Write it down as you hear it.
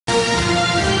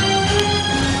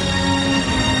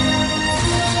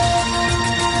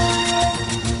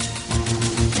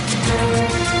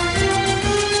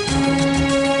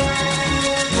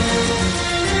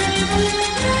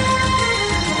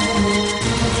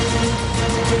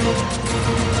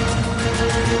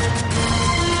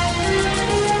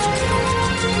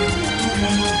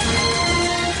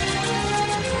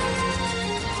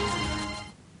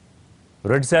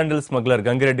Red sandal smuggler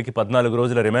గంగిరెడ్డికి 14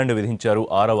 రోజుల remand విధించారు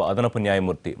 6వ అదనపు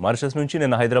న్యాయమూర్తి. మారిషస్ నుంచి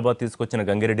నిన్న హైదరాబాద్ తీసుకొచ్చిన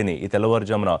గంగిరెడ్డిని ఈ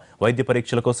తెల్లవారుజామున వైద్య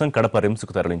పరీక్షల కోసం కడప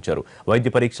రిమ్స్కు తరలించారు.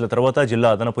 వైద్య పరీక్షల తర్వాత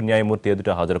జిల్లా అదనపు న్యాయమూర్తి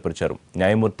ఎదుట హాజరుపరిచారు.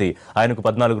 న్యాయమూర్తి ఆయనకు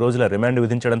 14 రోజుల రిమాండ్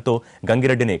విధించడంతో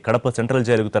గంగిరెడ్డిని కడప సెంట్రల్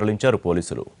జైలుకు తరలించారు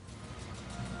పోలీసులు.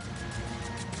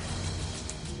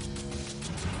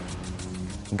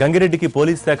 గంగిరెడ్డికి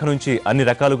పోలీస్ శాఖ నుంచి అన్ని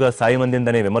రకాలుగా సాయం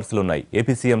అందిందనే విమర్శలున్నాయి.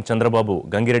 ఏపీ సీఎం చంద్రబాబు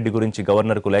గంగిరెడ్డి గురించి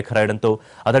గవర్నర్కు లేఖ రాయడంతో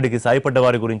అతడికి సాయపడ్డ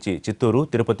వారి గురించి చిత్తూరు,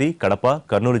 తిరుపతి, కడప,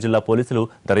 కర్నూలు జిల్లా పోలీసులు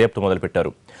దర్యాప్తు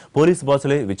మొదలుపెట్టారు. పోలీసు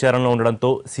బాసులే విచారణలో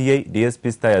ఉండడంతో సీఐ,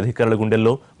 డీఎస్పీ స్థాయి అధికారుల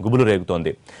గుండెల్లో గుబులు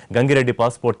రేగుతోంది. గంగిరెడ్డి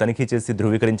పాస్పోర్ట్ తనిఖీ చేసి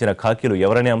ధృవీకరించిన ఖాకీలు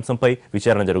ఎవరనే అంశంపై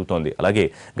విచారణ జరుగుతోంది. అలాగే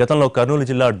గతంలో కర్నూలు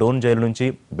జిల్లా డోన్ జైలు నుంచి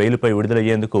బెయిలుపై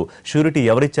విడుదలయ్యేందుకు షూరిటీ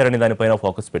ఎవరిచ్చారనే దానిపైన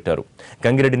ఫోకస్ పెట్టారు.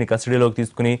 గంగిరెడ్డిని కస్టడీలోకి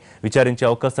తీసుకుని విచారించే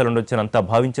అవకాశాలుండొచ్చనంతా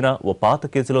భావించిన ఓ పాత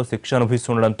కేసులో శిక్ష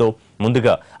అనుభవిస్తుండడంతో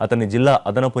ముందుగా అతన్ని జిల్లా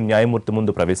అదనపు న్యాయమూర్తి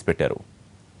ముందు ప్రవేశపెట్టారు.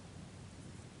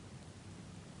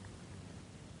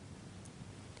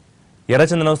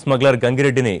 ఎర్రచందనం స్మగ్లర్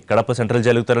గంగిరెడ్డిని కడప సెంట్రల్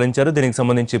జైలుకు తరలించారు. దీనికి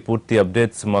సంబంధించి పూర్తి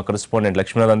అప్డేట్స్ మా కరెస్పాండెంట్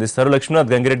లక్ష్మీనాథ్ అందిస్తారు.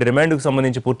 లక్ష్మీనాథ్, గంగిరెడ్డి రిమాండ్కు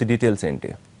సంబంధించి పూర్తి డీటెయిల్స్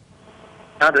ఏంటి?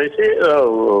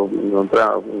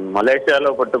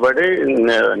 మలేషియాలో పట్టుబడి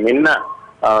నిన్న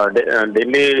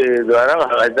ఢిల్లీ ద్వారా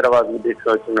హైదరాబాద్ కు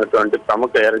తీసుకొచ్చినటువంటి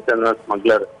ప్రముఖ ఎర్రచందనం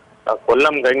స్మగ్లర్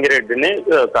కొల్లం గంగిరెడ్డిని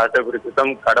కాసేపటి క్రితం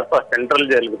కడప సెంట్రల్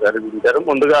జైలుకు తరలించారు.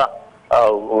 ముందుగా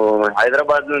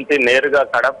హైదరాబాద్ నుంచి నేరుగా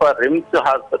కడప రిమ్స్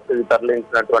ఆసుపత్రికి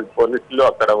తరలించినటువంటి పోలీసులు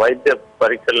అక్కడ వైద్య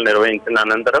పరీక్షలు నిర్వహించిన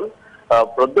అనంతరం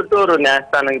ప్రొద్దుటూరు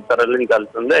న్యాయస్థానానికి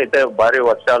తరలించాల్సి ఉంది. అయితే భారీ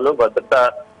వర్షాలు, భద్రతా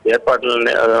ఏర్పాట్ల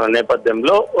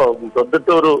నేపథ్యంలో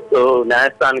ప్రొద్దుటూరు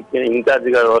న్యాయస్థానానికి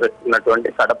ఇన్ఛార్జిగా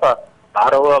వ్యవహరిస్తున్నటువంటి కడప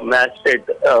 6వ మ్యాజిస్ట్రేట్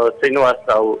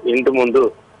శ్రీనివాసరావు ఇంటి ముందు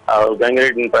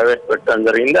గంగిరెడ్డిని ప్రవేశపెట్టడం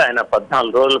జరిగింది. ఆయన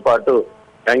 14 రోజుల పాటు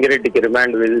గంగిరెడ్డికి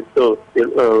రిమాండ్ విధిస్తూ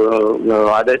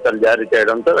ఆదేశాలు జారీ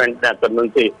చేయడంతో వెంటనే అక్కడి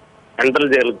నుంచి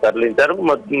సెంట్రల్ జైలుకు తరలించారు.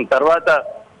 తర్వాత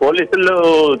పోలీసులు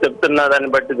చెప్తున్న దాన్ని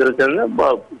బట్టి తెలిసింది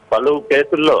పలు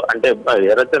కేసుల్లో అంటే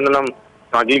ఎర్రచందనం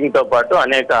స్మగ్లింగ్ తో పాటు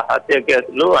అనేక హత్య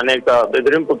కేసులు, అనేక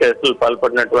బెదిరింపు కేసులు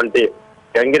పాల్పడినటువంటి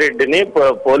గంగిరెడ్డిని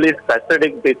పోలీస్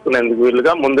కస్టడీకి తీసుకునేందుకు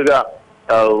వీలుగా ముందుగా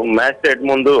మ్యాజిస్ట్రేట్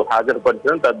ముందు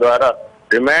హాజరుపరచడం, తద్వారా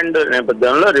రిమాండ్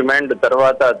నేపథ్యంలో రిమాండ్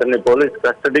తర్వాత అతన్ని పోలీస్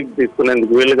కస్టడీకి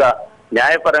తీసుకునేందుకు వీలుగా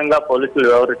న్యాయపరంగా పోలీసులు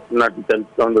వ్యవహరిస్తున్నట్టు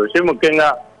తెలుస్తోంది విషయం. ముఖ్యంగా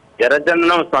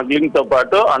ఎర్రచందనం స్మగ్లింగ్ తో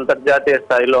పాటు అంతర్జాతీయ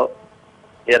స్థాయిలో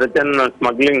ఎర్రచందనం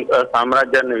స్మగ్లింగ్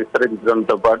సామ్రాజ్యాన్ని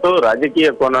విస్తరించడంతో పాటు రాజకీయ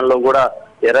కోణంలో కూడా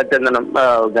ఎర్రచందనం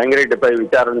గంగిరెడ్డిపై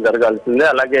విచారణ జరగాల్సిందే.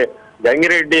 అలాగే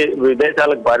గంగిరెడ్డి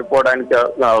విదేశాలకు పారిపోవడానికి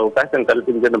అవకాశం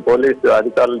కల్పించిన పోలీసు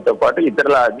అధికారులతో పాటు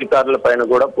ఇతరుల అధికారుల పైన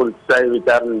కూడా పూర్తి స్థాయి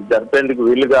విచారణ జరిపేందుకు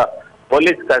వీలుగా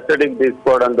పోలీస్ కస్టడీకి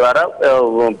తీసుకోవడం ద్వారా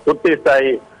పూర్తి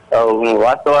స్థాయి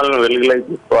వాస్తవాలను వెలుగులోకి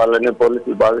తీసుకోవాలని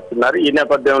పోలీసులు భావిస్తున్నారు. ఈ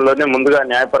నేపథ్యంలోనే ముందుగా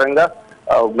న్యాయపరంగా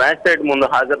మ్యాజిస్ట్రేట్ ముందు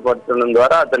హాజరుపరచడం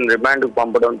ద్వారా అతన్ని రిమాండ్ కు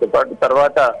పంపడంతో పాటు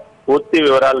తర్వాత పూర్తి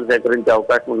వివరాలు సేకరించే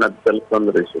అవకాశం ఉన్నట్టు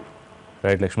తెలుస్తోంది.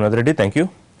 Right Lakshminath Reddy, thank you.